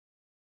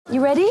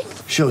You ready?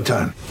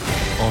 Showtime.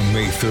 On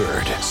May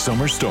 3rd,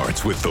 summer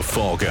starts with The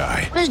Fall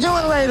Guy. Let's do it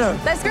later.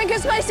 Let's drink a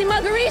spicy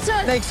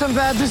margarita. Make some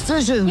bad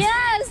decisions.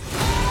 Yes.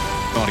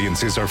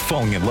 Audiences are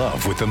falling in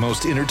love with the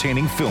most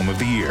entertaining film of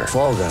the year.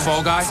 Fall Guy.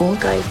 Fall Guy? Fall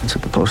Guy. That's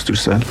what the poster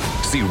said.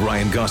 See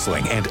Ryan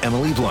Gosling and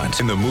Emily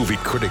Blunt in the movie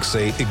critics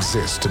say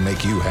exists to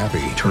make you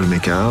happy. Trying to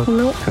make it out?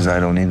 Nope. Because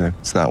I don't either.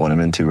 It's not what I'm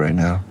into right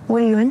now.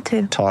 What are you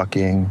into?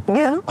 Talking.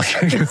 Yeah.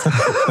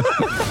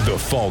 The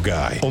Fall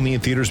Guy. Only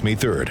in theaters May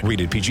 3rd.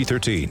 Rated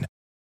PG-13.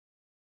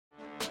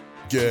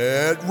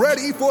 Get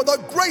ready for the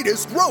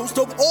greatest roast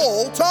of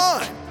all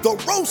time. The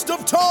Roast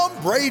of Tom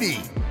Brady.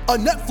 A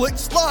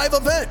Netflix live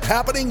event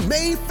happening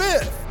May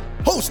 5th.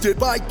 Hosted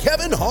by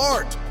Kevin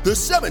Hart. The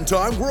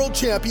 7-time world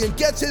champion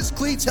gets his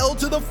cleats held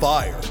to the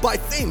fire by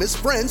famous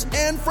friends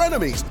and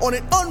frenemies on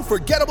an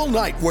unforgettable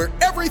night where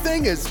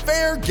everything is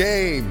fair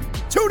game.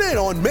 Tune in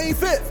on May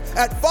 5th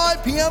at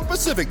 5 p.m.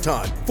 Pacific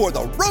time for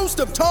the Roast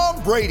of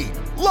Tom Brady.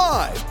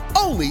 Live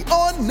only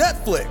on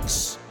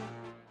Netflix.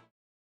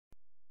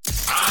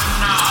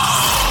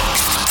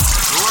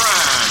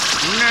 Greg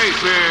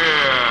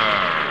Napier.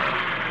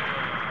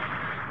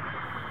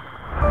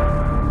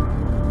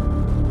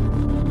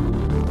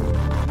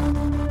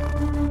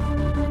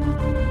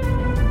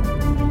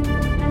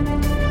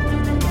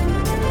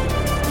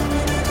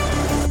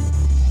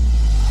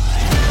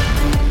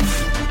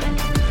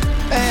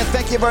 And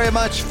thank you very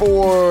much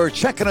for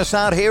checking us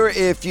out here.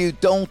 If you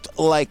don't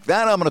like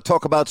that, I'm going to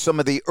talk about some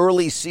of the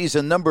early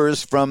season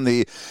numbers from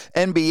the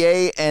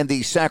NBA and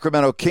the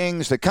Sacramento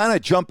Kings that kind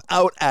of jump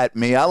out at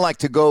me. I like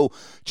to go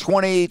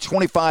 20,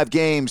 25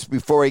 games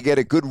before I get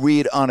a good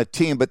read on a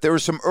team, but there are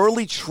some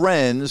early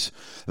trends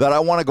that I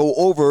want to go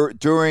over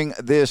during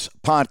this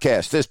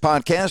podcast. This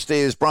podcast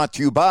is brought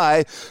to you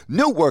by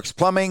New Works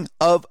Plumbing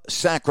of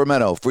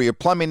Sacramento. For your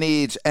plumbing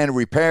needs and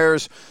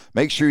repairs,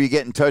 make sure you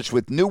get in touch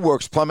with New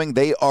Works Plumbing.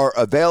 They are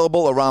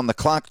available around the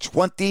clock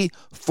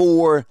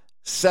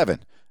 24/7.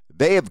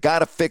 They have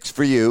got a fix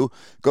for you.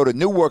 Go to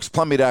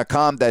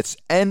newworksplumbing.com. That's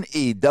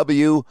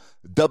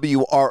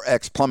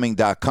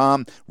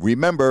NEWWRXplumbing.com.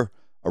 Remember,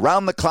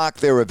 around the clock,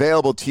 they're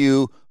available to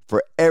you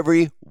for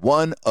every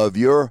one of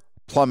your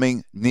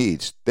plumbing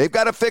needs. They've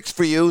got a fix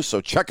for you,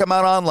 so check them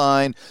out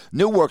online.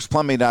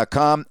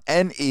 newworksplumbing.com,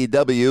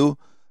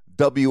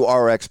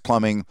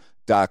 NEWWRXplumbing.com.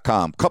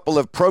 Couple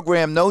of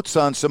program notes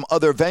on some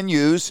other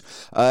venues.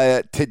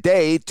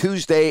 Today,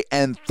 Tuesday,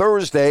 and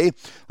Thursday,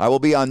 I will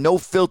be on No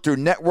Filter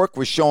Network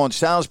with Sean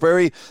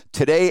Salisbury.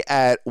 Today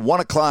at 1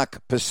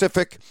 o'clock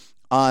Pacific.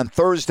 On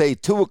Thursday,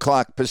 2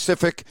 o'clock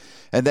Pacific.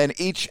 And then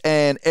each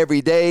and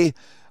every day,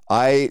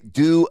 I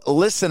do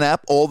Listen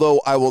App, although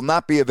I will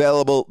not be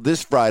available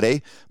this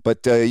Friday.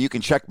 But you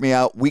can check me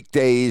out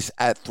weekdays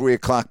at 3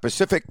 o'clock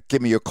Pacific.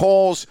 Give me your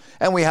calls,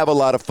 and we have a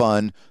lot of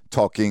fun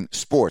talking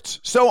sports.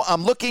 So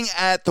I'm looking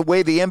at the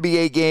way the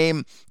NBA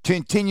game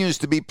continues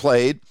to be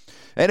played,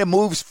 and it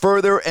moves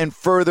further and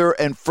further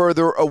and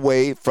further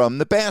away from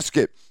the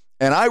basket.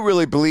 And I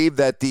really believe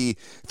that the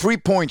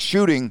three-point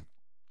shooting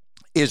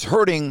is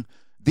hurting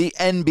the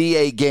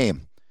NBA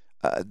game.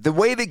 The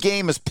way the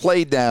game is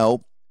played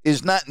now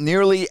is not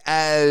nearly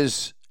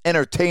as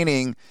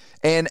entertaining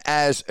and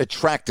as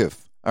attractive.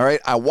 All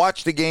right, I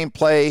watched the game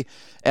play,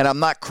 and I'm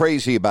not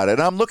crazy about it.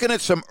 And I'm looking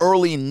at some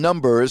early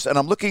numbers, and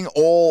I'm looking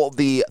all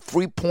the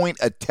three-point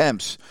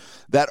attempts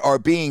that are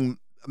being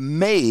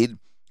made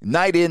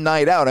night in,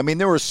 night out. I mean,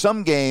 there are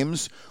some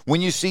games when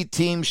you see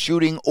teams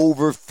shooting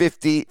over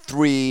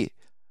 53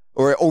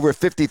 or over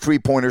 53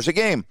 pointers a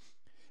game.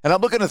 And I'm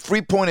looking at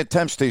three-point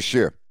attempts this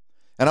year.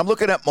 And I'm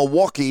looking at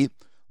Milwaukee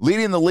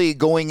leading the league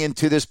going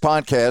into this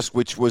podcast,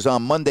 which was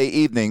on Monday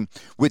evening,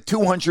 with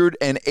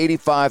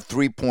 285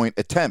 three-point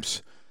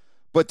attempts.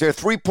 But their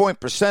three-point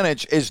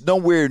percentage is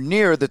nowhere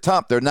near the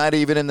top. They're not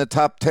even in the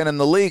top 10 in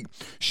the league,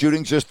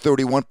 shooting just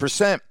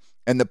 31%.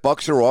 And the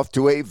Bucks are off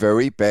to a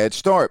very bad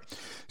start.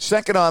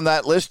 Second on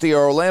that list, the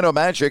Orlando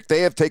Magic,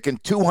 they have taken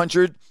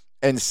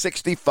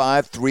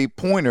 265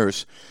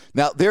 three-pointers.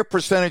 Now, their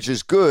percentage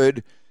is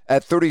good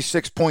at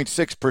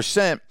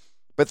 36.6%,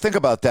 but think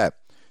about that.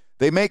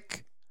 They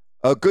make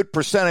a good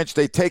percentage.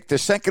 They take the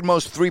second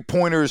most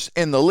three-pointers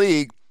in the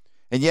league,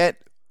 and yet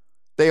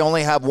they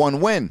only have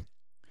one win.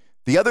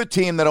 The other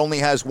team that only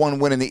has one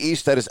win in the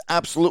East that is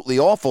absolutely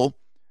awful,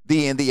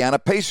 the Indiana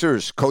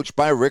Pacers, coached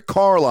by Rick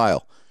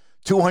Carlisle.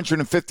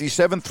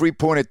 257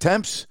 three-point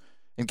attempts,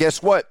 and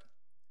guess what?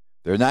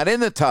 They're not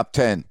in the top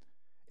 10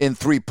 in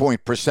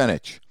three-point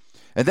percentage.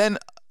 And then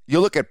you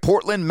look at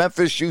Portland,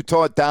 Memphis,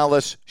 Utah,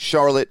 Dallas,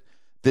 Charlotte,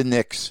 the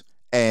Knicks,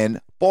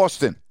 and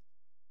Boston.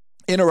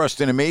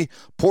 Interesting to me,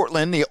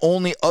 Portland, the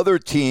only other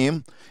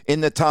team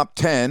in the top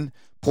 10,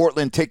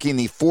 Portland taking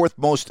the fourth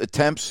most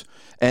attempts,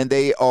 and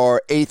they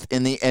are eighth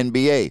in the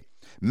NBA.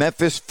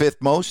 Memphis, fifth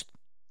most.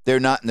 They're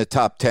not in the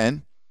top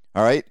 10.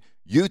 All right.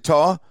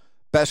 Utah,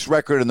 best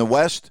record in the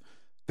West.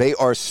 They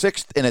are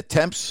sixth in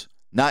attempts,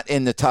 not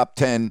in the top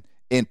 10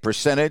 in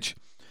percentage.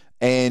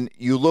 And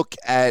you look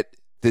at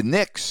the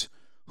Knicks,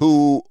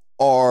 who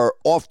are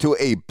off to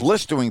a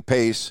blistering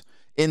pace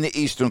in the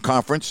Eastern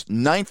Conference,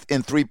 9th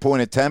in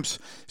three-point attempts,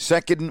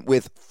 second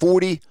with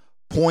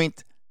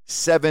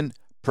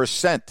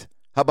 40.7%.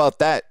 How about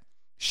that?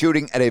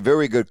 Shooting at a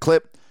very good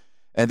clip.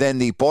 And then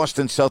the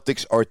Boston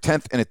Celtics are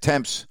 10th in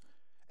attempts,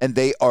 and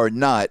they are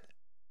not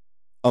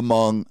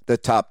among the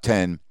top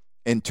 10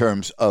 in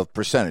terms of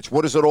percentage.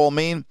 What does it all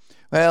mean?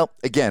 Well,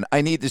 again,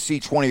 I need to see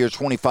 20 or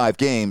 25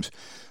 games,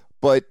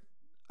 but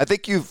I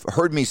think you've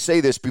heard me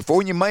say this before,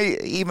 and you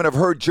might even have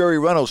heard Jerry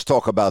Reynolds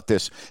talk about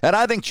this. And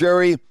I think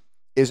Jerry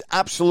is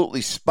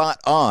absolutely spot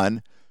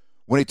on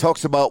when he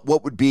talks about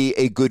what would be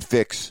a good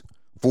fix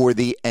for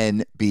the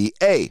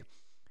NBA.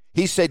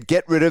 He said,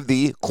 get rid of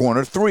the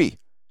corner three.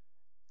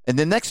 And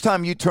the next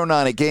time you turn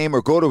on a game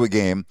or go to a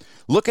game,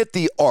 look at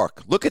the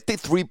arc. Look at the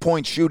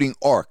three-point shooting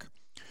arc.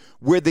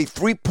 Where the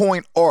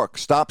three-point arc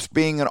stops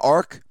being an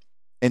arc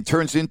and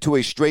turns into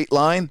a straight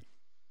line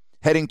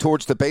heading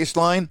towards the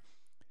baseline,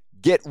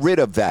 get rid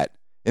of that.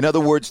 In other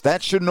words,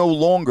 that should no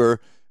longer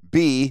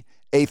be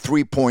a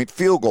three-point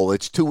field goal.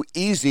 It's too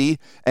easy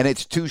and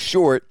it's too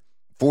short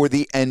for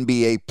the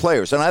NBA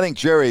players. And I think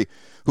Jerry,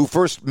 who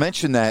first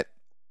mentioned that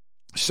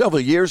several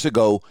years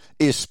ago,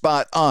 is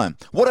spot on.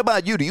 What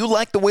about you? Do you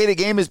like the way the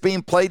game is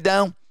being played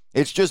now?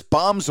 It's just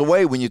bombs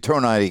away when you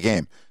turn on a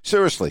game.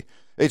 Seriously.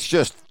 It's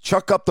just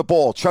chuck up the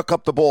ball, chuck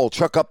up the ball,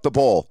 chuck up the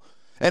ball.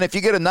 And if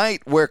you get a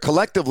night where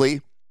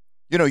collectively,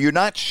 you're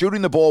not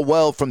shooting the ball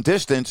well from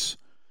distance,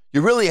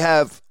 you really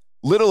have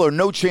little or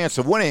no chance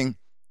of winning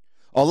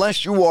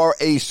unless you are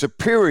a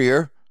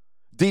superior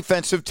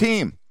defensive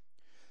team.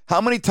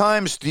 How many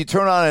times do you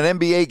turn on an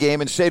NBA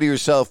game and say to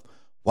yourself,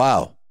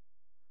 wow,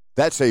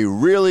 that's a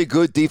really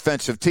good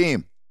defensive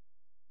team?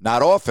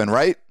 Not often,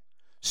 right?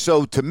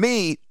 So to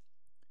me,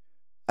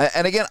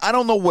 and again, I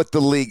don't know what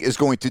the league is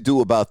going to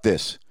do about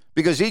this,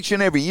 because each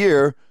and every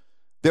year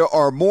there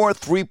are more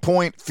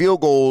three-point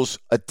field goals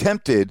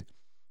attempted,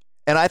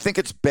 and I think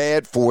it's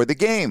bad for the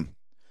game.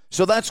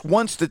 So that's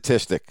one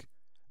statistic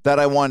that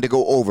I wanted to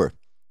go over.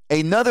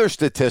 Another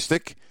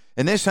statistic,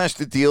 and this has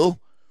to deal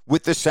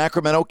with the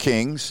Sacramento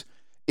Kings,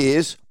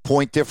 is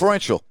point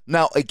differential.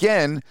 Now,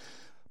 again,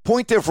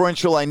 point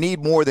differential, I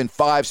need more than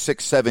 5,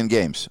 6, 7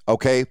 games,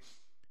 okay?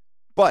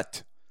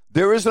 But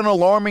there is an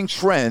alarming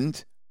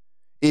trend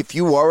if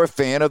you are a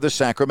fan of the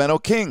Sacramento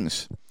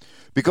Kings,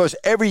 because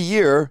every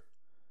year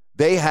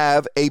they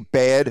have a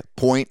bad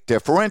point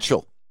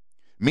differential,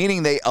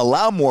 meaning they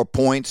allow more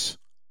points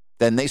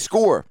than they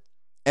score.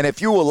 And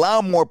if you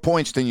allow more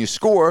points than you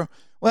score,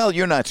 well,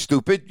 you're not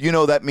stupid.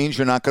 That means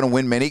you're not going to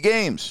win many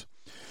games.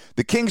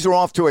 The Kings are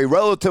off to a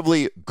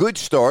relatively good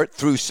start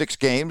through 6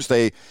 games.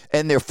 They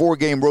end their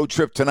 4-game road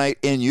trip tonight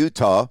in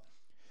Utah.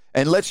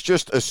 And let's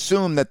just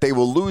assume that they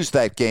will lose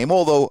that game,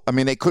 although,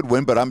 they could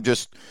win, but I'm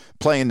just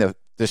playing the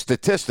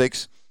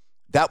statistics.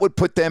 That would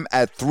put them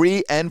at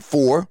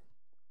 3-4,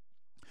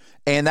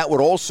 and that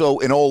would also,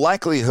 in all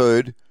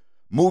likelihood,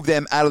 move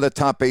them out of the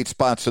top 8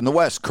 spots in the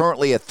West.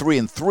 Currently at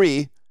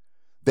 3-3,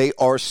 they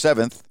are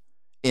 7th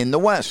in the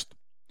West.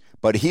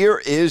 But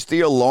here is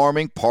the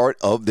alarming part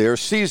of their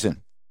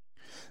season.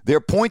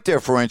 Their point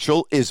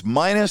differential is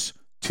minus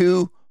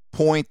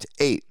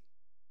 2.8.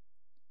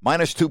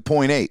 Minus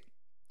 2.8.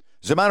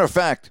 As a matter of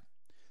fact,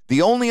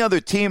 the only other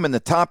team in the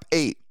top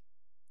 8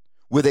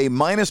 with a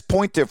minus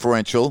point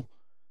differential,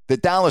 the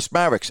Dallas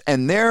Mavericks,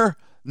 and their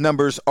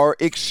numbers are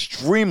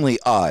extremely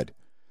odd.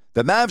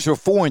 The Mavs are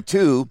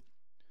 4-2,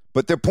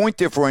 but their point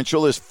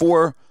differential is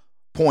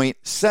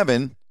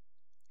 4.7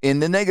 in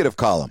the negative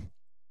column.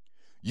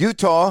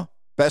 Utah,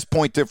 best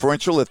point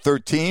differential at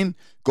 13.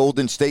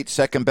 Golden State,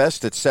 second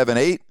best at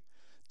 7.8.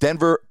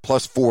 Denver,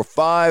 plus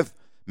 4.5.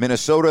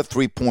 Minnesota,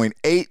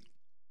 3.8.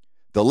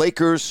 The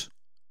Lakers,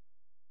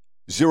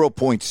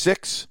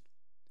 0.6.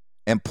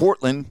 And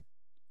Portland,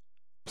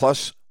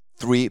 plus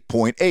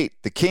 3.8.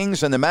 The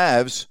Kings and the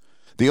Mavs,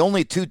 the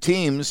only 2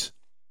 teams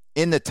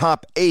in the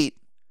top 8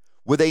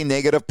 with a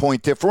negative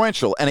point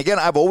differential. And again,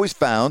 I've always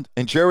found,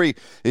 and Jerry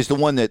is the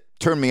one that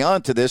turned me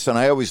on to this, and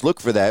I always look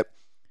for that.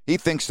 He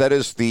thinks that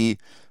is the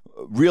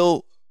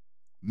real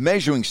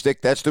measuring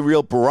stick. That's the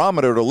real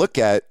barometer to look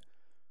at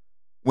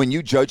when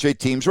you judge a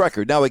team's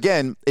record. Now,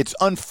 again, it's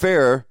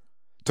unfair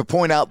to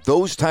point out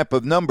those type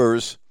of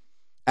numbers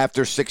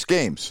after 6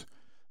 games.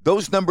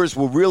 Those numbers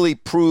will really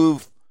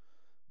prove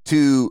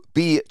to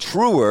be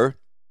truer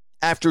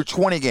after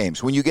 20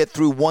 games, when you get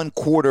through 1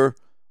 quarter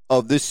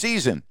of the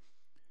season.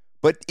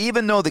 But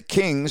even though the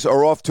Kings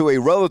are off to a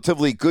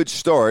relatively good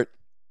start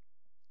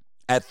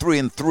at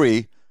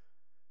 3-3,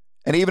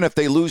 and even if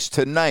they lose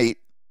tonight,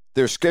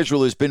 their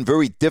schedule has been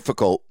very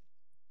difficult.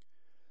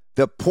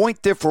 The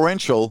point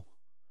differential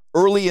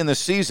early in the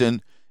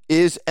season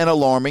is an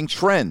alarming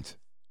trend,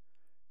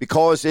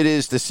 because it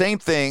is the same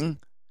thing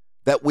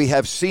that we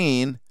have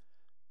seen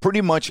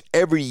pretty much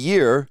every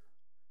year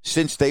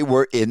since they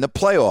were in the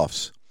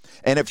playoffs.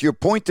 And if your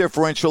point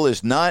differential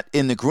is not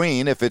in the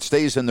green, if it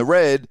stays in the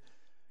red,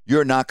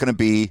 you're not going to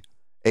be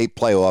a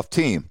playoff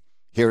team.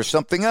 Here's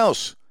something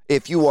else.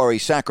 If you are a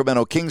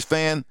Sacramento Kings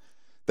fan,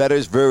 that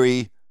is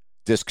very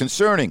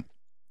disconcerting.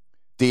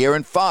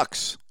 De'Aaron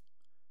Fox,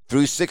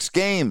 through 6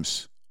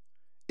 games,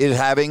 is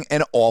having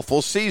an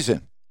awful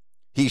season.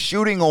 He's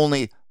shooting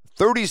only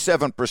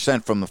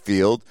 37% from the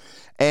field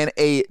and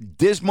a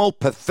dismal,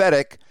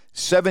 pathetic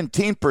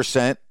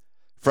 17%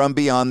 from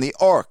beyond the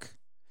arc.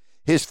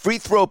 His free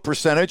throw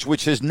percentage,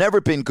 which has never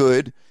been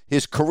good,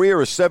 his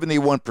career is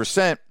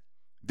 71%.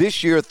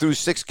 This year, through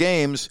 6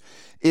 games,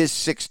 is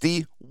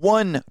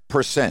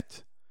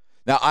 61%.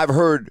 Now, I've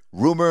heard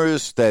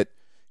rumors that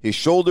his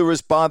shoulder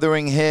is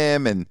bothering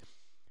him, and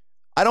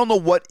I don't know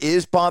what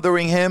is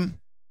bothering him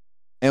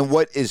and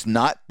what is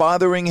not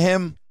bothering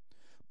him.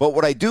 But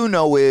what I do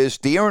know is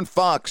De'Aaron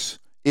Fox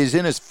is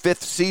in his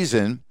 5th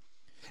season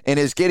and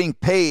is getting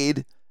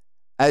paid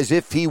as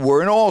if he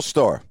were an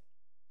all-star.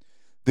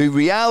 The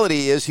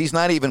reality is he's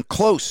not even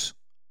close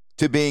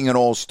to being an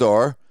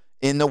all-star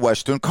in the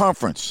Western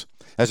Conference.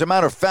 As a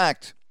matter of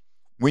fact,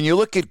 when you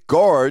look at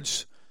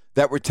guards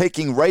that were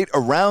taking right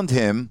around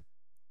him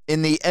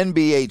in the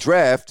NBA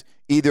draft,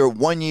 either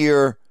 1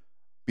 year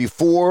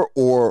before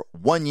or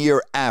 1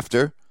 year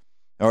after,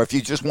 or if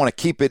you just want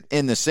to keep it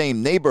in the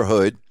same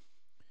neighborhood,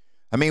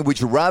 I mean,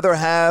 would you rather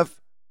have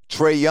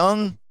Trae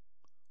Young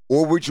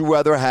or would you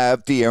rather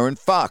have De'Aaron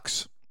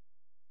Fox?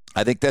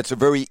 I think that's a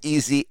very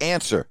easy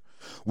answer.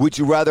 Would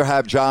you rather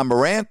have Ja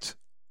Morant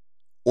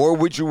or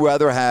would you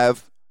rather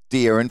have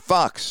De'Aaron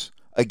Fox?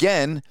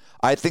 Again,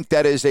 I think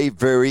that is a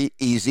very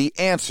easy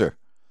answer.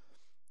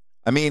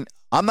 I mean,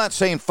 I'm not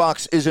saying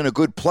Fox isn't a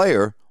good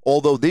player,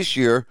 although this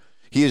year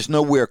he is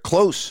nowhere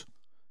close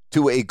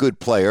to a good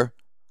player.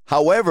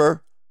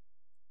 However,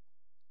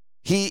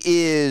 he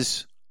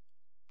is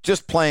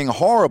just playing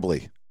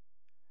horribly.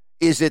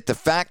 Is it the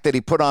fact that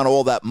he put on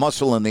all that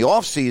muscle in the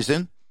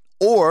offseason,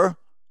 or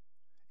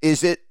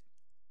is it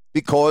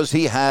because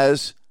he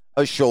has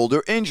a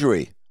shoulder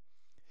injury?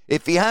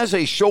 If he has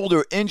a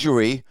shoulder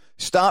injury,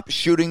 stop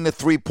shooting the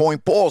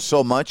three-point ball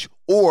so much,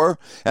 or,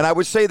 and I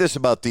would say this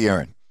about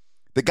De'Aaron,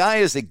 the guy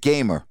is a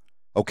gamer,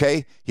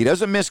 okay? He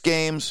doesn't miss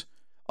games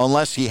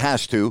unless he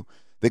has to.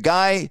 The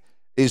guy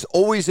is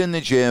always in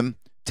the gym,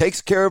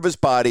 takes care of his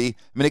body. I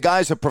mean, the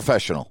guy's a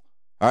professional,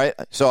 all right?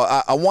 So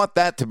I want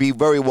that to be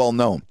very well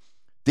known.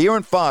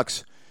 De'Aaron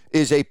Fox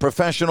is a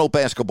professional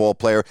basketball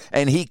player,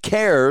 and he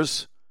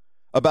cares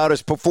about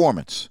his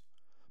performance.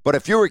 But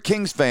if you're a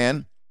Kings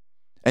fan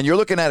and you're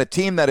looking at a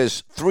team that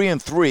is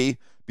 3-3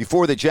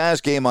 before the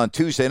Jazz game on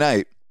Tuesday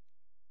night,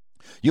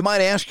 you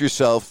might ask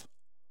yourself,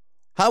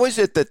 how is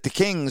it that the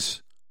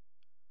Kings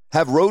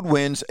have road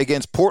wins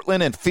against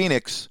Portland and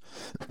Phoenix,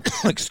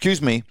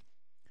 excuse me,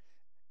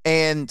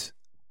 and,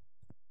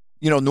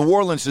 you know, New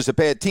Orleans is a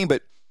bad team,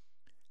 but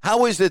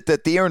how is it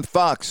that De'Aaron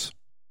Fox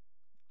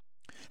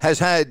has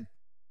had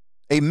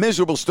a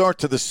miserable start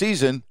to the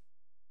season,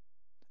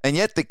 and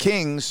yet the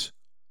Kings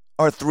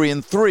are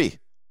 3-3?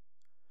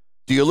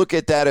 Do you look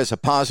at that as a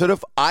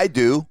positive? I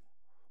do.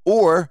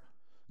 Or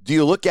do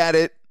you look at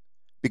it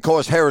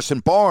because Harrison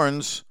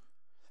Barnes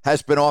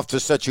has been off to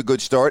such a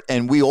good start,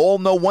 and we all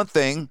know one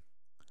thing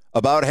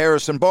about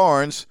Harrison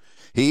Barnes,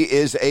 he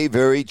is a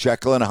very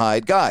Jekyll and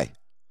Hyde guy.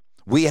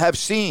 We have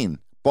seen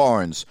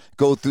Barnes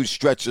go through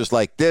stretches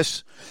like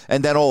this,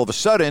 and then all of a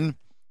sudden,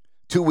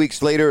 2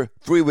 weeks later,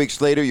 3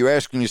 weeks later, you're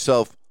asking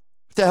yourself,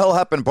 what the hell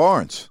happened to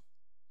Barnes?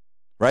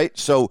 Right?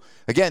 So,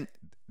 again,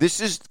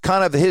 this is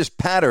kind of his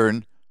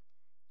pattern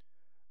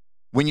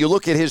when you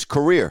look at his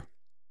career.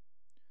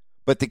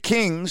 But the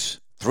Kings,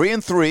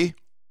 3-3,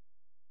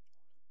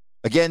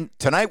 again,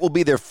 tonight will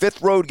be their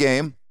 5th road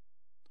game,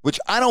 which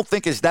I don't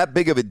think is that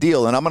big of a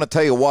deal, and I'm going to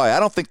tell you why. I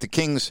don't think the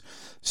Kings,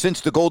 since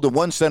the Golden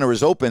One Center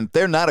is open,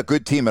 they're not a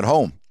good team at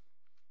home.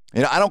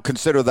 You know, I don't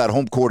consider that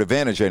home court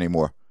advantage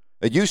anymore.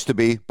 It used to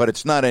be, but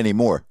it's not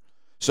anymore.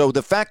 So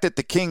the fact that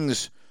the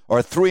Kings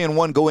are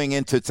 3-1 going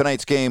into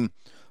tonight's game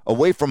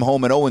away from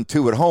home and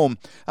 0-2 at home,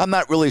 I'm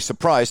not really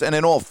surprised. And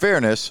in all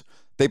fairness,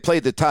 they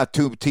played the top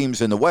 2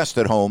 teams in the West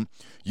at home,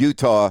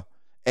 Utah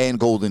and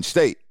Golden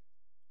State.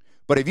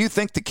 But if you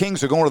think the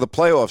Kings are going to the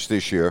playoffs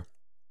this year,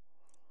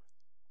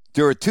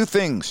 there are 2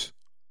 things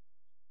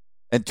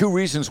and 2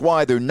 reasons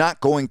why they're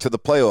not going to the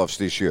playoffs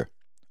this year,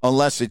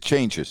 unless it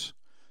changes.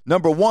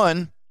 Number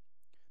 1,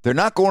 they're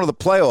not going to the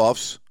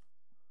playoffs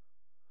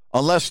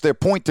unless their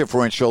point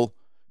differential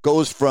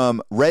goes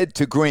from red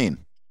to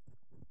green.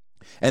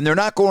 And they're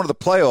not going to the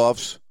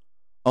playoffs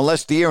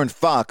unless De'Aaron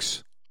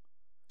Fox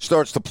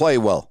starts to play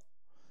well.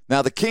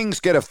 Now, the Kings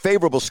get a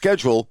favorable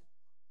schedule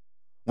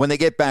when they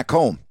get back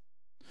home.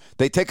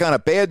 They take on a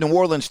bad New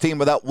Orleans team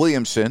without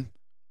Williamson.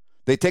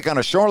 They take on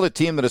a Charlotte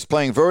team that is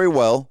playing very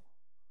well.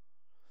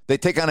 They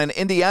take on an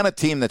Indiana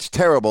team that's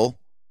terrible,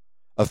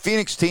 a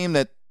Phoenix team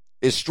that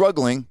is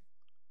struggling,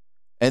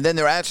 and then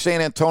they're at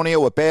San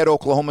Antonio, a bad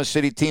Oklahoma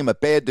City team, a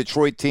bad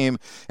Detroit team,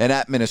 and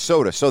at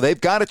Minnesota. So they've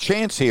got a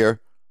chance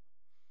here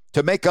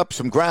to make up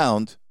some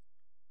ground,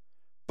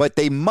 but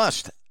they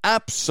must,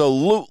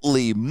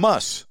 absolutely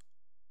must,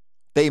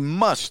 they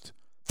must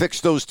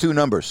fix those 2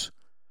 numbers.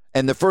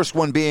 And the first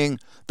one being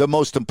the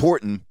most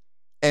important,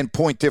 and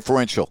point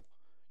differential.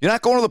 You're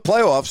not going to the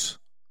playoffs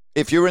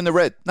if you're in the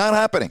red. Not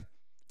happening.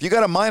 If you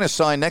got a minus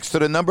sign next to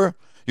the number,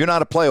 you're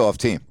not a playoff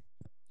team.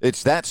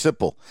 It's that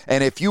simple.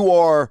 And if you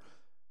are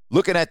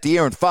looking at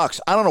De'Aaron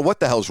Fox, I don't know what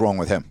the hell's wrong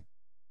with him.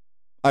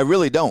 I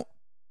really don't.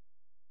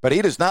 But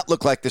he does not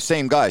look like the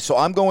same guy. So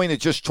I'm going to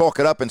just chalk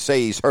it up and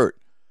say he's hurt.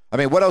 I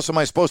mean, what else am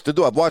I supposed to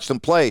do? I've watched him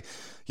play,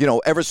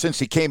 ever since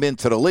he came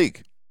into the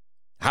league.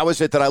 How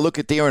is it that I look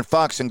at De'Aaron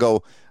Fox and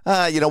go,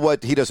 you know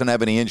what? He doesn't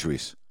have any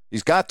injuries.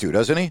 He's got to,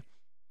 doesn't he?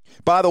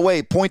 By the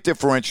way, point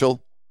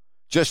differential,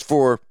 just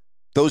for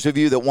those of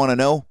you that want to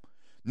know,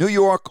 New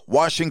York,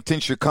 Washington,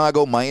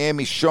 Chicago,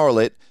 Miami,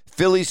 Charlotte,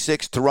 Philly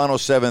 6th, Toronto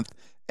 7th,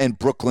 and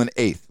Brooklyn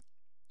 8th.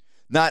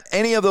 Not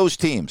any of those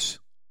teams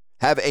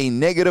have a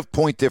negative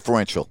point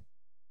differential.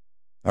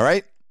 All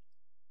right?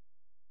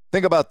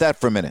 Think about that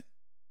for a minute.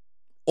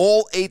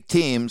 All 8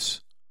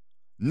 teams,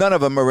 none of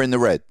them are in the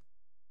red.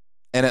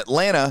 And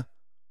Atlanta,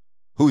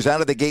 who's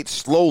out of the gate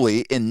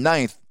slowly in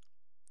 9th,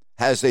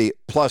 has a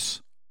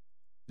plus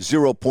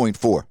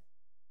 0.4.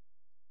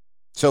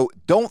 So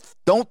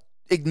don't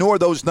ignore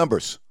those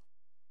numbers.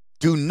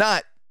 Do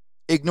not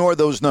ignore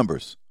those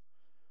numbers.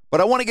 But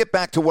I want to get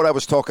back to what I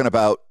was talking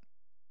about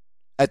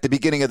at the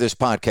beginning of this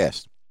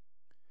podcast.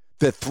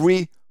 The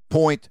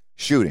 3-point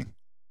shooting.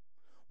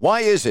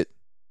 Why is it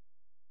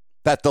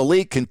that the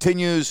league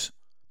continues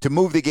to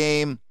move the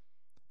game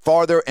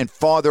farther and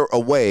farther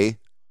away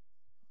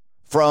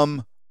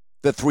from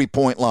the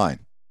 3-point line?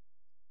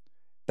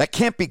 That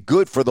can't be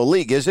good for the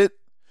league, is it?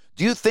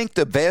 Do you think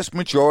the vast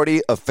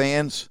majority of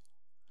fans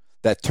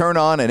that turn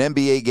on an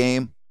NBA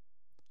game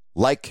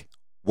like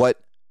what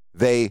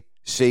they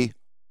see?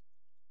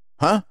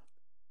 Huh?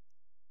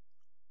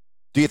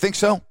 Do you think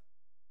so?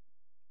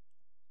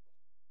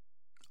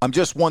 I'm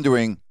just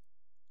wondering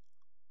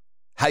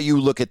how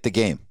you look at the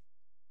game.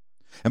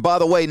 And by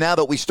the way, now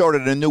that we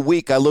started a new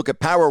week, I look at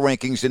power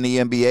rankings in the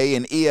NBA,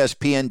 and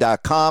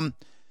ESPN.com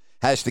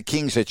has the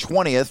Kings at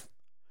 20th,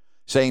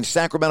 saying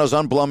Sacramento's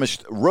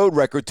unblemished road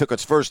record took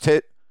its first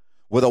hit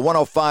with a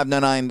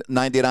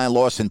 105-99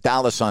 loss in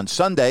Dallas on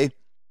Sunday.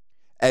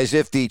 As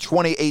if the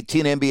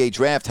 2018 NBA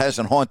draft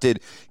hasn't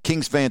haunted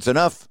Kings fans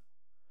enough,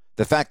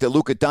 the fact that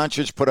Luka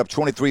Doncic put up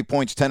 23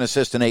 points, 10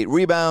 assists, and 8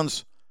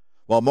 rebounds,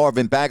 while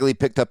Marvin Bagley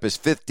picked up his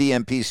 5th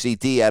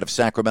DNP-CT out of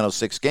Sacramento's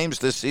 6 games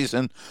this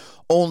season,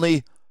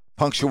 only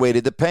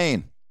punctuated the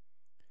pain.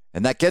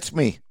 And that gets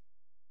me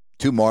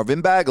to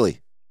Marvin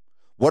Bagley.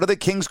 What are the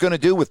Kings going to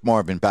do with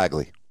Marvin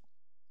Bagley?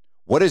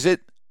 What is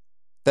it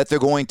that they're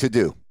going to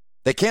do?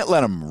 They can't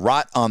let him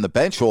rot on the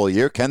bench all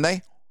year, can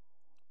they?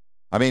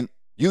 I mean,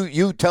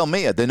 you tell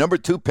me, the number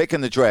 2 pick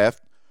in the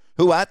draft,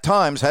 who at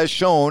times has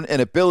shown an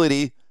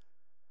ability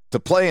to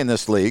play in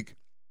this league,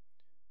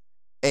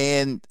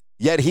 and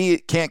yet he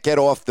can't get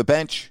off the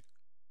bench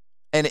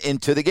and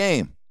into the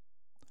game.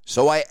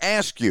 So I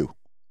ask you,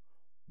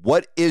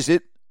 what is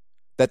it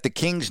that the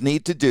Kings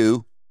need to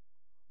do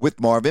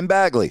with Marvin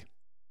Bagley?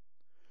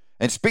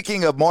 And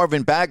speaking of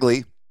Marvin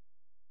Bagley,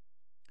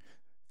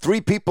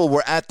 3 people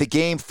were at the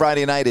game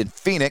Friday night in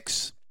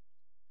Phoenix,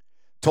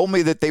 told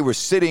me that they were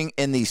sitting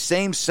in the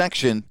same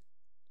section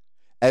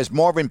as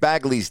Marvin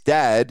Bagley's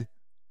dad,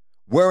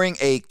 wearing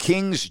a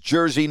Kings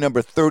jersey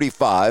number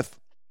 35.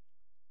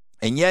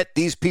 And yet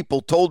these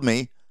people told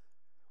me,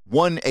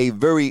 one a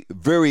very,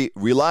 very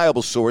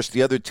reliable source,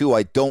 the other 2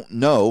 I don't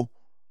know,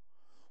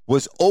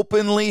 was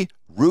openly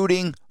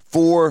rooting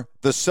for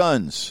the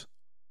Suns.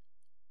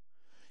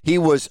 He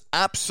was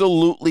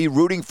absolutely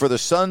rooting for the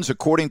Suns,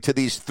 according to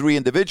these 3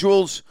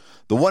 individuals.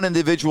 The one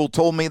individual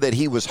told me that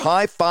he was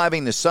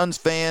high-fiving the Suns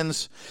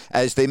fans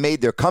as they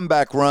made their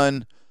comeback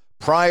run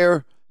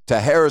prior to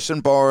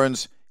Harrison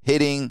Barnes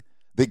hitting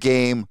the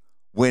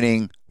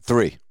game-winning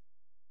 3.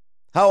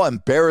 How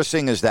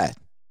embarrassing is that?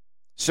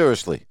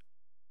 Seriously.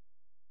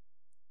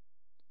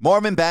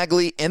 Marvin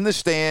Bagley in the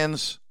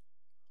stands,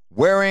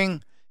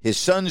 wearing his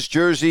Suns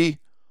jersey,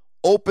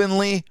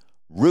 openly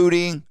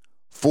rooting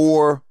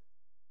for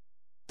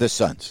the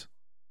Suns.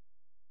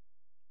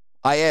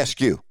 I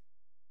ask you,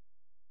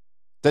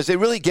 does it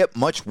really get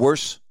much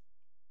worse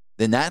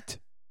than that?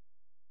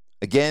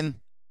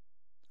 Again,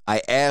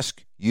 I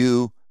ask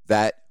you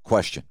that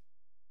question.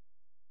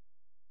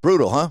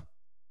 Brutal, huh?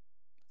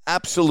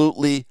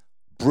 Absolutely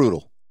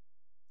brutal.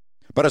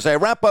 But as I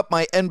wrap up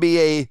my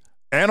NBA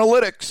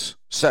analytics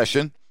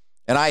session,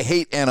 and I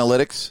hate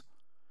analytics,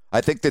 I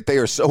think that they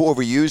are so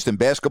overused in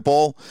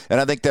basketball, and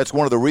I think that's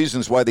one of the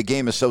reasons why the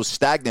game is so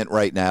stagnant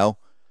right now.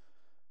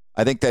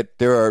 I think that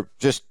there are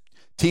just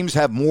teams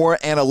have more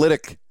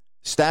analytic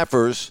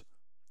staffers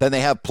than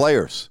they have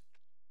players.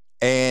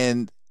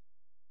 And,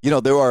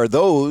 there are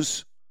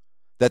those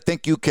that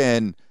think you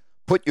can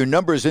put your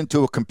numbers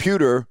into a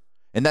computer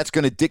and that's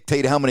going to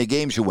dictate how many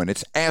games you win.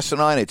 It's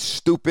asinine. It's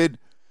stupid.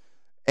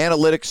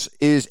 Analytics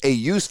is a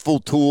useful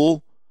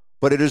tool,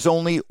 but it is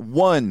only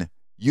one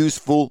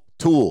useful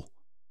tool.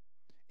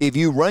 If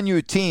you run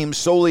your team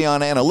solely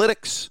on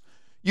analytics,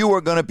 you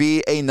are going to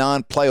be a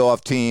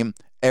non-playoff team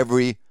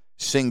every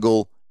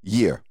single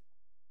year.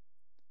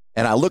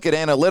 And I look at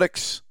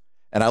analytics,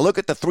 and I look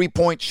at the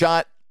three-point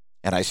shot,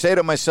 and I say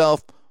to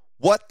myself,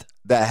 what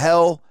the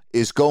hell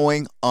is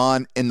going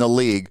on in the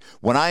league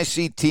when I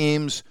see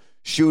teams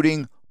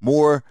shooting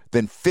more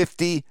than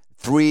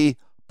 53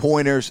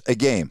 pointers a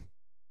game.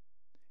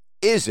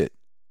 Is it?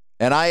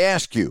 And I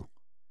ask you,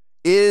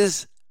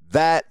 is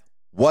that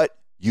what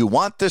you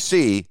want to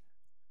see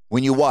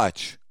when you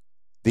watch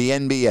the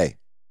NBA?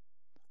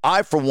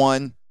 I, for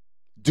one,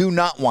 do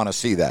not want to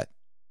see that.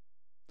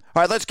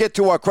 All right, let's get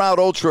to our Crowd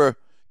Ultra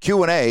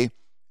Q&A.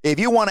 If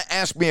you want to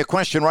ask me a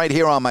question right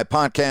here on my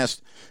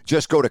podcast,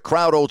 just go to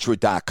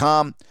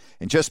crowdultra.com,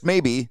 and just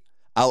maybe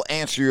I'll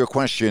answer your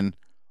question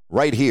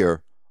right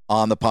here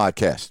on the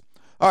podcast.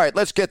 All right,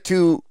 let's get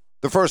to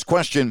the first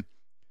question.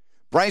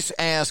 Bryce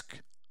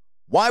asked,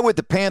 why would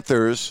the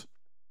Panthers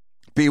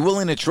be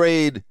willing to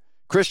trade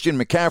Christian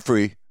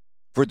McCaffrey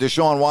for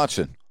Deshaun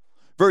Watson?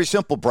 Very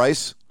simple,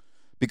 Bryce,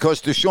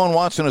 because Deshaun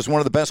Watson is one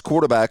of the best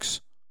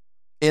quarterbacks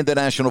in the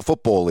National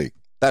Football League.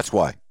 That's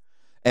why.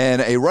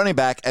 And a running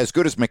back as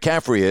good as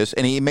McCaffrey is,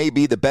 and he may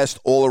be the best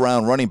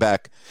all-around running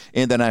back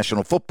in the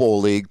National Football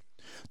League,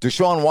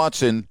 Deshaun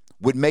Watson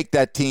would make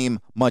that team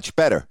much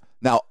better.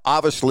 Now,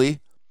 obviously,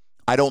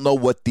 I don't know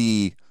what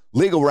the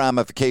legal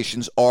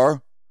ramifications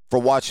are for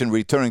Watson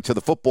returning to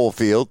the football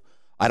field.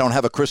 I don't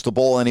have a crystal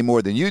ball any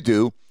more than you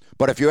do.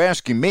 But if you're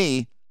asking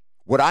me,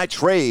 would I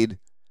trade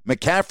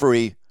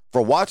McCaffrey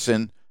for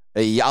Watson?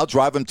 I'll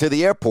drive him to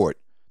the airport.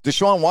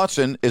 Deshaun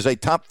Watson is a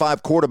top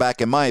 5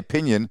 quarterback, in my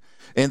opinion,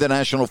 in the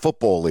National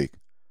Football League.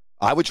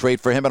 I would trade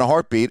for him in a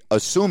heartbeat,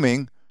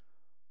 assuming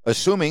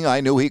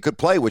I knew he could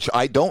play, which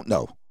I don't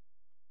know.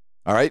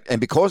 All right? And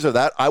because of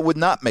that, I would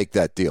not make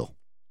that deal.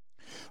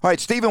 All right,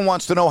 Steven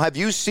wants to know, have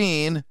you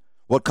seen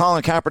what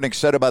Colin Kaepernick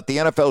said about the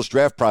NFL's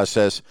draft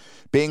process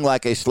being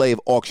like a slave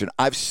auction?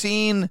 I've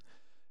seen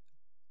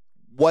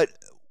what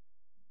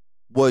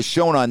was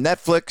shown on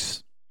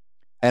Netflix,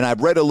 and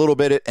I've read a little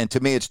bit, and to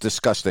me it's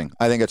disgusting.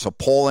 I think it's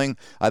appalling.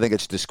 I think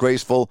it's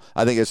disgraceful.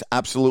 I think it's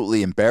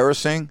absolutely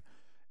embarrassing,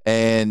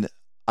 and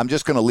I'm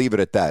just going to leave it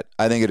at that.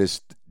 I think it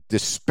is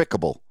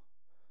despicable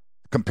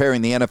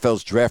comparing the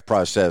NFL's draft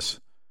process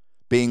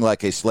being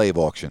like a slave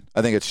auction.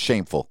 I think it's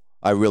shameful.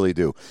 I really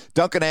do.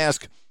 Duncan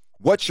asked,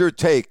 what's your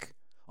take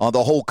on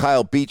the whole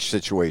Kyle Beach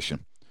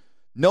situation?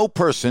 No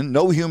person,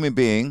 no human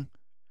being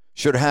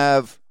should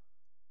have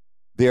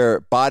their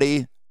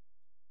body,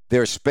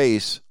 their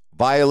space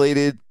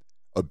violated,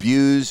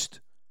 abused.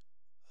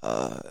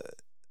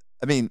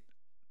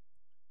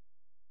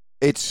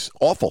 It's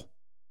awful.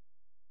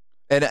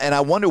 And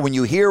I wonder, when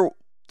you hear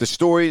the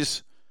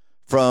stories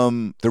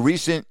from the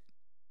recent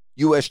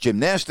U.S.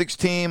 gymnastics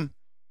team,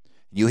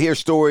 you hear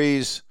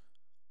stories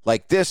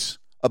like this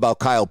about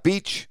Kyle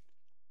Beach,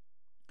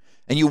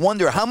 and you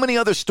wonder how many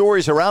other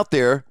stories are out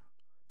there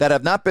that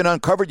have not been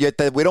uncovered yet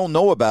that we don't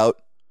know about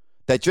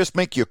that just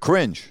make you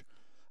cringe.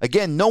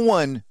 Again, no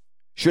one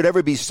should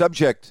ever be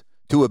subject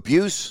to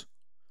abuse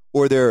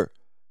or their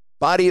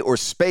body or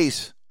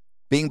space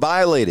being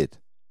violated.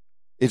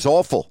 It's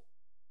awful.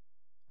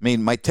 I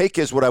mean, my take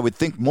is what I would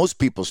think most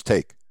people's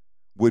take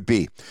would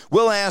be.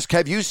 We'll ask,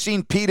 have you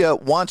seen PETA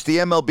wants the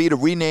MLB to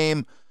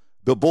rename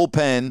the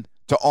bullpen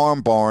to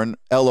Arm Barn?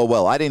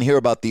 LOL. I didn't hear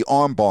about the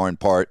Arm Barn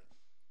part,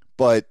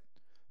 but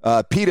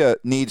PETA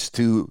needs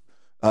to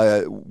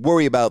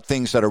worry about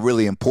things that are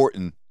really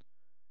important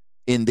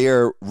in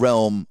their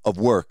realm of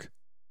work.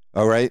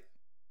 All right?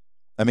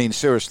 I mean,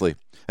 seriously.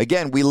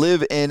 Again, we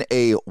live in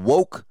a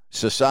woke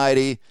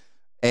society,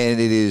 and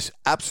it is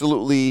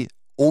absolutely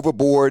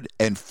overboard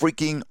and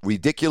freaking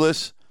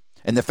ridiculous.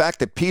 And the fact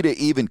that PETA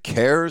even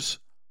cares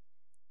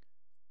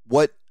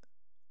what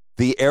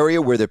the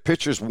area where the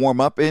pitchers warm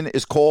up in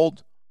is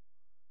called,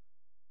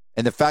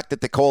 and the fact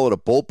that they call it a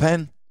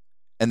bullpen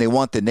and they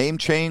want the name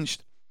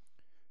changed,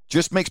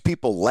 just makes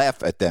people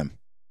laugh at them.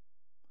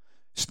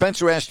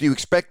 Spencer asked, do you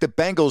expect the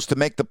Bengals to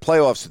make the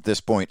playoffs at this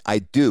point? I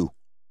do.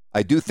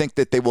 I do think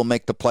that they will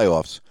make the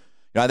playoffs.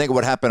 I think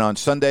what happened on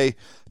Sunday,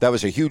 that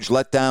was a huge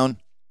letdown.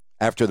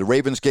 After the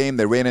Ravens game,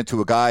 they ran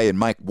into a guy in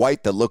Mike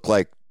White that looked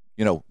like,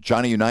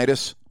 Johnny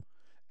Unitas.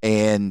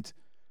 And,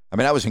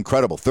 that was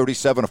incredible.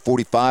 37 of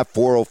 45,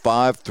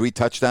 405, 3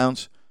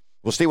 touchdowns.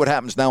 We'll see what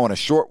happens now on a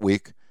short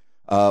week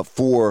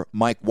for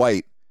Mike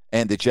White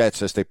and the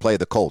Jets as they play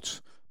the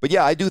Colts. But,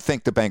 yeah, I do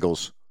think the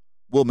Bengals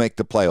will make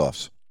the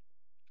playoffs.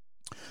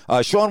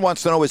 Sean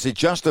wants to know, is it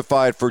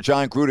justified for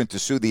John Gruden to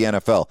sue the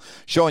NFL?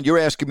 Sean, you're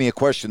asking me a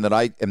question that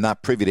I am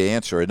not privy to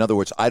answer. In other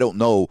words, I don't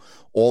know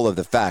all of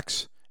the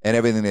facts and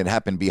everything that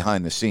happened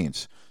behind the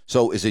scenes.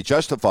 So is it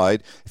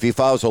justified? If he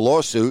files a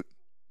lawsuit,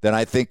 then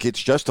I think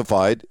it's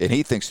justified, and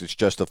he thinks it's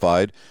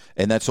justified,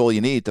 and that's all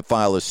you need to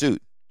file a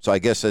suit. So I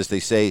guess, as they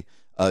say,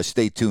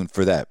 stay tuned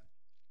for that.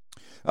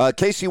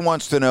 Casey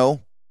wants to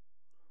know,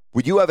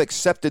 would you have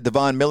accepted the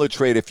Von Miller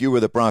trade if you were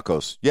the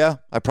Broncos? Yeah,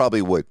 I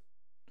probably would.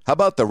 How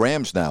about the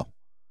Rams now?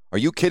 Are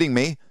you kidding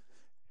me?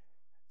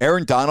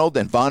 Aaron Donald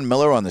and Von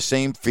Miller on the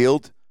same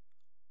field?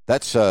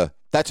 That's a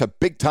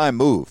big-time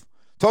move.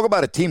 Talk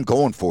about a team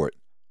going for it.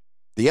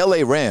 The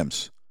L.A.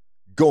 Rams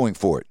going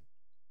for it.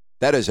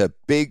 That is a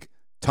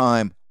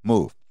big-time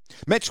move.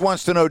 Mitch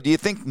wants to know, do you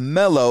think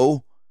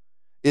Melo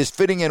is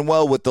fitting in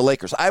well with the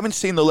Lakers? I haven't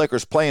seen the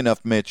Lakers play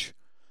enough, Mitch,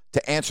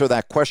 to answer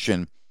that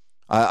question.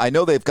 I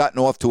know they've gotten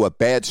off to a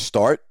bad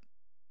start.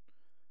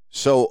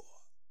 So,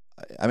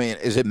 I mean,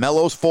 is it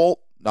Melo's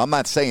fault? I'm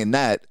not saying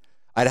that.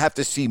 I'd have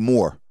to see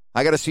more.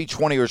 I got to see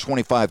 20 or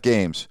 25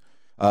 games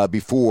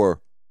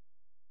before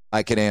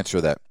I can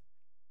answer that.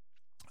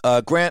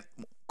 Grant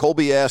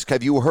Colby asked,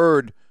 have you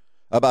heard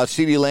about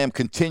CeeDee Lamb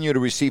continue to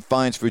receive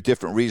fines for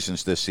different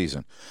reasons this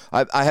season?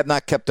 I have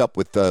not kept up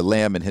with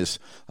Lamb and his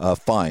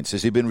fines.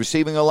 Has he been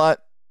receiving a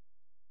lot?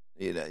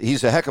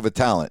 He's a heck of a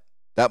talent.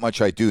 That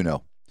much I do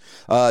know.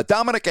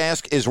 Dominic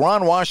asked, is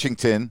Ron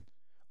Washington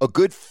a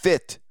good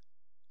fit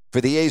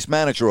for the A's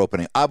manager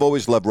opening? I've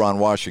always loved Ron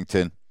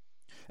Washington.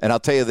 And I'll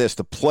tell you this,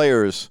 the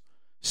players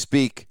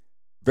speak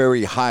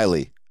very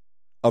highly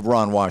of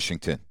Ron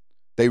Washington.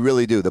 They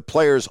really do. The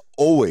players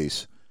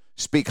always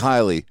speak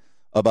highly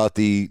about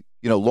the,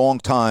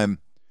 long-time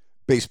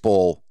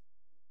baseball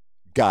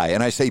guy.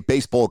 And I say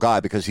baseball guy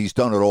because he's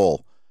done it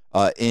all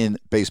in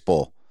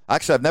baseball.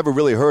 Actually, I've never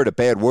really heard a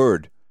bad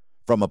word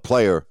from a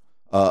player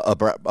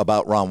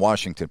about Ron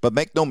Washington. But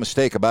make no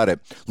mistake about it,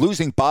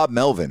 losing Bob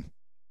Melvin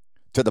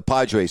to the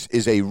Padres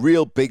is a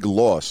real big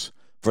loss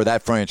for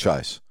that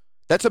franchise.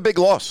 That's a big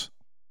loss.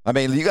 I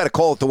mean, you got to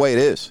call it the way it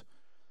is.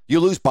 You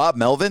lose Bob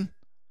Melvin?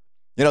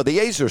 The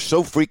A's are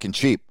so freaking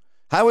cheap.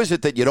 How is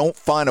it that you don't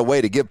find a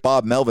way to give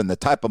Bob Melvin the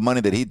type of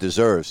money that he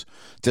deserves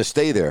to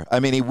stay there? I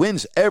mean, he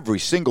wins every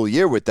single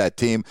year with that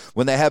team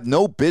when they have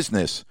no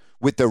business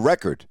with their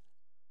record.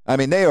 I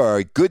mean, they are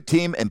a good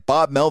team, and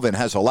Bob Melvin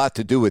has a lot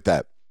to do with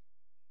that.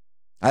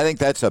 I think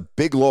that's a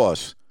big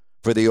loss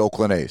for the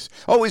Oakland A's.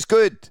 Always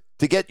good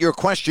to get your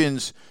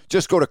questions.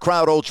 Just go to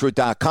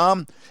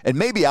crowdultra.com, and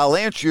maybe I'll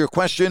answer your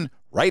question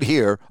right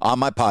here on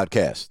my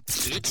podcast.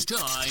 It's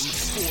time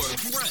for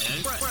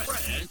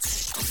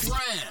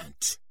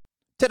Rant.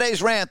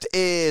 Today's rant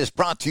is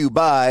brought to you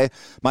by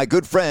my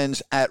good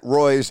friends at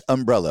Roy's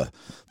Umbrella.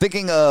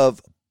 Thinking of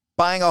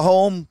buying a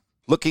home,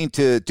 looking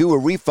to do a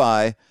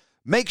refi,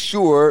 make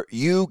sure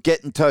you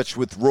get in touch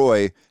with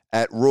Roy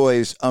at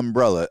Roy's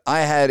Umbrella.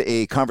 I had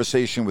a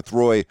conversation with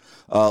Roy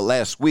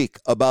last week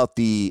about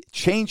the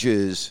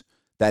changes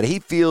that he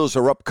feels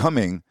are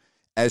upcoming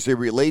as it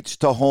relates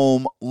to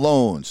home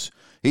loans.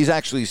 He's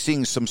actually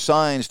seeing some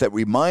signs that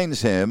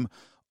reminds him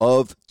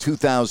of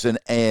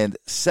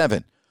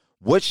 2007.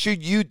 What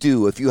should you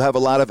do if you have a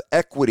lot of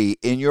equity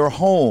in your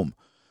home?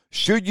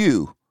 Should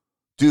you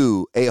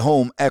do a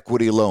home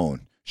equity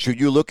loan?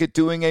 Should you look at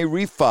doing a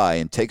refi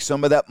and take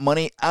some of that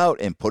money out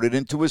and put it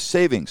into a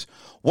savings?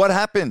 What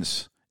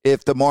happens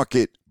if the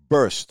market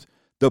burst,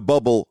 the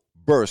bubble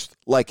burst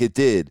like it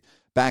did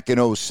back in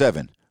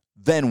 2007?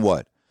 Then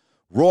what?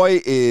 Roy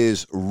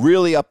is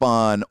really up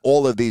on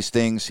all of these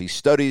things. He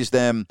studies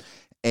them,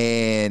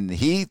 and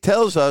he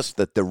tells us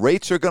that the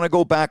rates are going to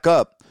go back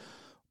up,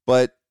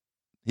 but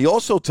he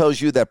also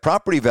tells you that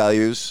property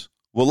values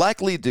will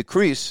likely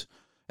decrease,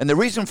 and the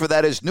reason for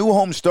that is new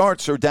home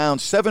starts are down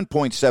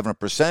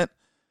 7.7%,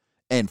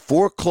 and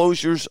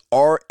foreclosures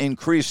are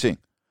increasing.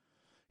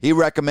 He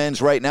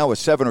recommends right now a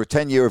 7 or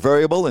 10-year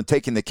variable and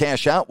taking the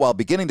cash out while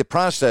beginning the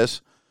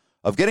process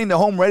of getting the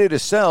home ready to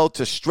sell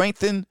to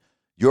strengthen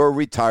your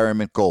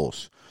retirement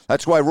goals.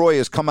 That's why Roy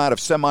has come out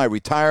of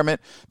semi-retirement,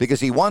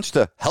 because he wants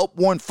to help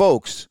warn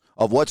folks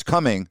of what's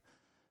coming,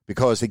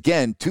 because,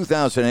 again,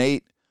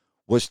 2008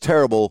 was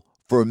terrible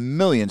for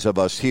millions of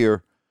us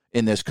here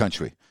in this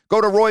country.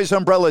 Go to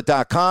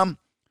roysumbrella.com.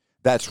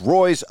 That's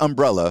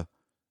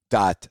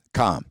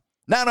roysumbrella.com.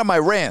 Now to my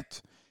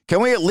rant.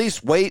 Can we at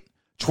least wait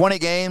 20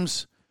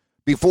 games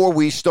before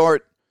we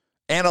start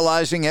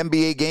analyzing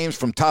NBA games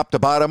from top to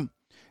bottom?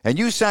 And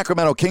you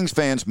Sacramento Kings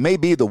fans may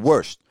be the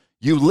worst.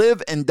 You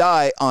live and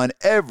die on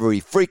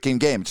every freaking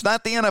game. It's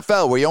not the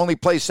NFL where you only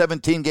play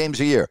 17 games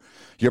a year.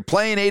 You're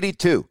playing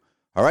 82,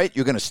 all right?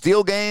 You're going to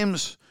steal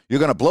games. You're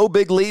going to blow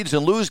big leads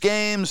and lose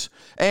games,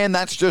 and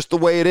that's just the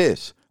way it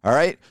is, all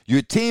right?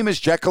 Your team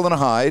is Jekyll and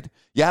Hyde.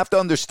 You have to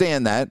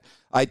understand that.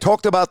 I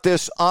talked about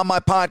this on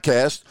my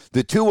podcast.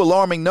 The two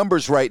alarming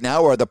numbers right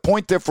now are the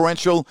point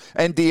differential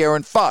and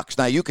De'Aaron Fox.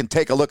 Now, you can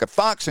take a look at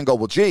Fox and go,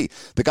 well, gee,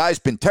 the guy's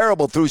been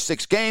terrible through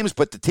 6 games,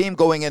 but the team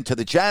going into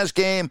the Jazz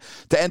game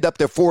to end up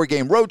their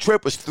 4-game road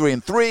trip was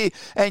 3-3,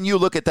 and you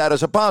look at that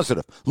as a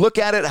positive. Look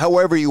at it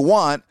however you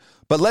want,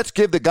 but let's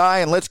give the guy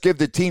and let's give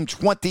the team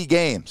 20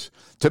 games.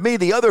 To me,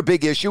 the other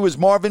big issue is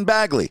Marvin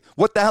Bagley.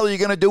 What the hell are you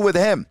going to do with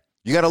him?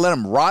 You got to let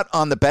him rot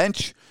on the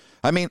bench?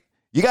 I mean,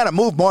 you got to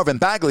move Marvin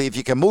Bagley if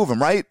you can move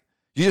him, right?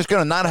 You're just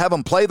going to not have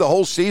him play the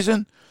whole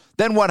season?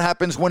 Then what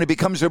happens when he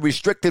becomes a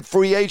restricted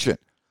free agent?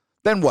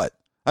 Then what?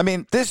 I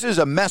mean, this is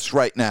a mess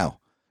right now.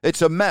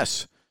 It's a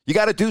mess. You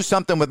got to do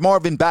something with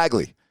Marvin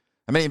Bagley.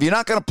 I mean, if you're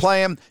not going to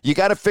play him, you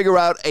got to figure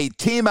out a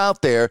team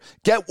out there,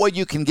 get what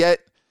you can get,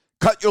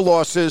 cut your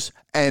losses,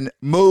 and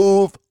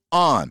move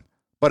on.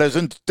 But it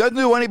doesn't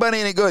do anybody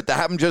any good to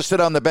have him just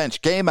sit on the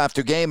bench game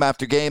after game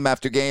after game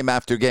after game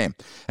after game.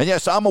 And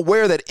yes, I'm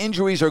aware that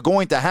injuries are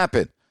going to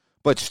happen,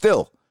 but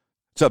still,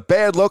 it's a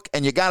bad look,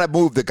 and you got to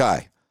move the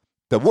guy.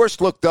 The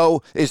worst look,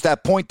 though, is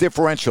that point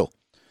differential.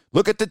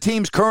 Look at the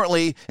teams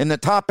currently in the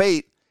top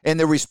 8 in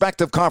their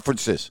respective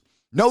conferences.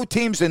 No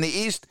teams in the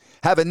East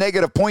have a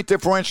negative point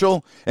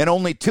differential, and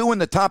only 2 in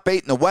the top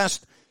 8 in the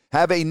West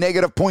have a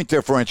negative point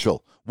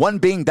differential. One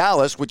being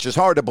Dallas, which is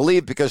hard to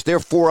believe because they're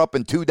 4 up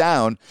and 2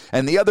 down,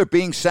 and the other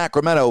being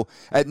Sacramento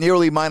at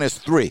nearly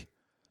 -3.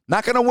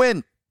 Not going to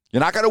win.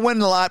 You're not going to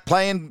win a lot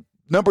playing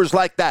numbers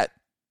like that.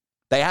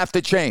 They have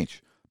to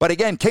change. But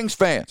again, Kings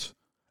fans,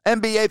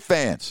 NBA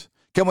fans,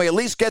 can we at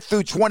least get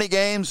through 20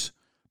 games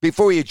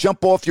before you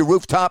jump off your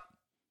rooftop?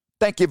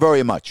 Thank you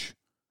very much.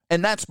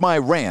 And that's my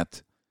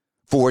rant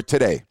for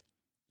today.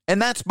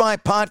 And that's my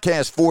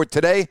podcast for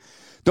today.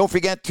 Don't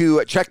forget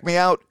to check me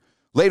out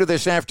later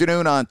this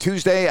afternoon on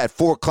Tuesday at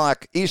 4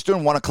 o'clock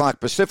Eastern, 1 o'clock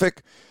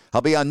Pacific.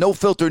 I'll be on No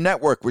Filter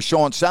Network with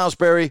Sean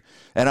Salisbury.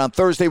 And on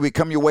Thursday, we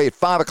come your way at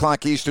 5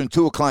 o'clock Eastern,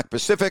 2 o'clock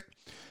Pacific.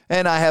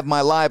 And I have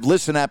my live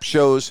Listen app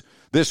shows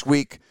this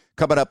week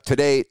coming up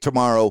today,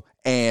 tomorrow,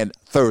 and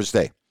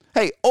Thursday.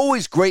 Hey,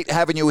 always great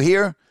having you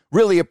here.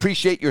 Really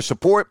appreciate your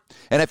support.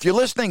 And if you're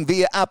listening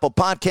via Apple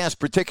Podcasts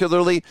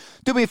particularly,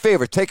 do me a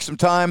favor, take some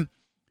time,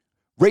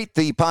 rate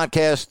the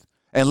podcast,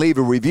 and leave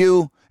a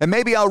review. And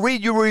maybe I'll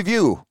read your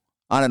review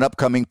on an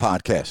upcoming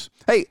podcast.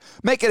 Hey,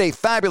 make it a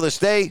fabulous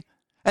day.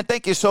 And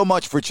thank you so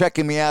much for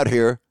checking me out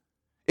here.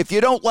 If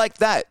you don't like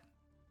that,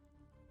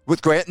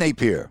 with Grant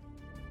Napier.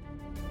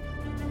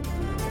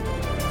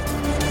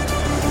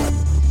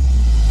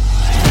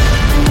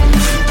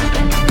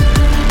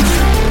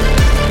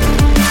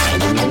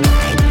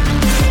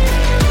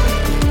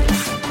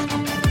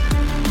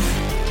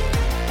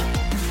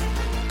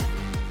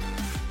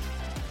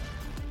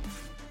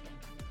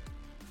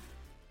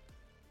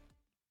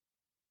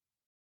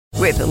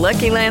 With the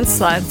Lucky Land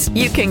Slots,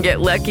 you can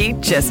get lucky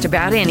just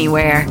about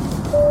anywhere.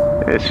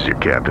 This is your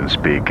captain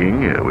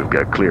speaking. We've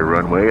got clear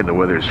runway and the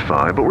weather's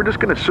fine, but we're just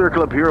going to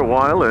circle up here a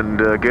while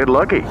and get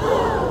lucky.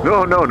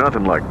 No,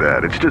 nothing like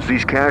that. It's just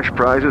these cash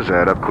prizes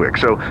add up quick.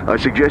 So I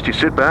suggest you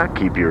sit back,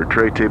 keep your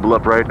tray table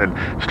upright, and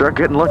start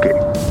getting lucky.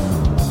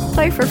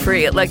 Play for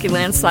free at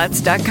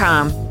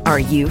LuckyLandSlots.com. Are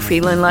you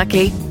feeling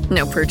lucky?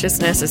 No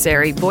purchase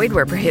necessary. Void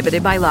where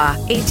prohibited by law.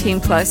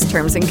 18+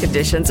 terms and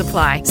conditions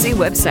apply. See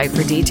website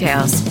for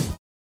details.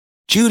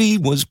 Judy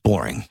was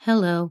boring.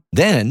 Hello.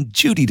 Then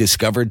Judy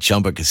discovered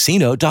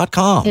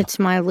ChumbaCasino.com. It's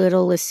my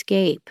little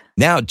escape.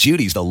 Now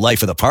Judy's the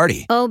life of the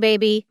party. Oh,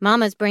 baby,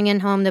 mama's bringing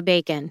home the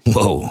bacon.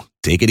 Whoa,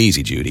 take it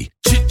easy, Judy.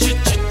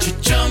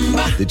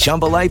 The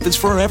Chumba life is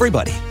for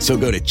everybody. So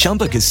go to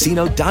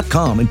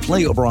ChumbaCasino.com and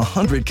play over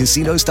 100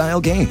 casino-style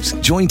games.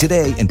 Join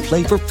today and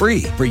play for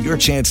free for your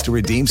chance to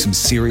redeem some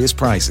serious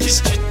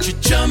prizes.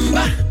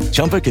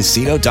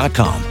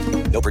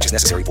 ChumbaCasino.com. No purchase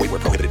necessary. Void where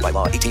prohibited by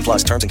law.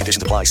 18+ terms and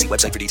conditions apply. See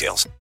website for details.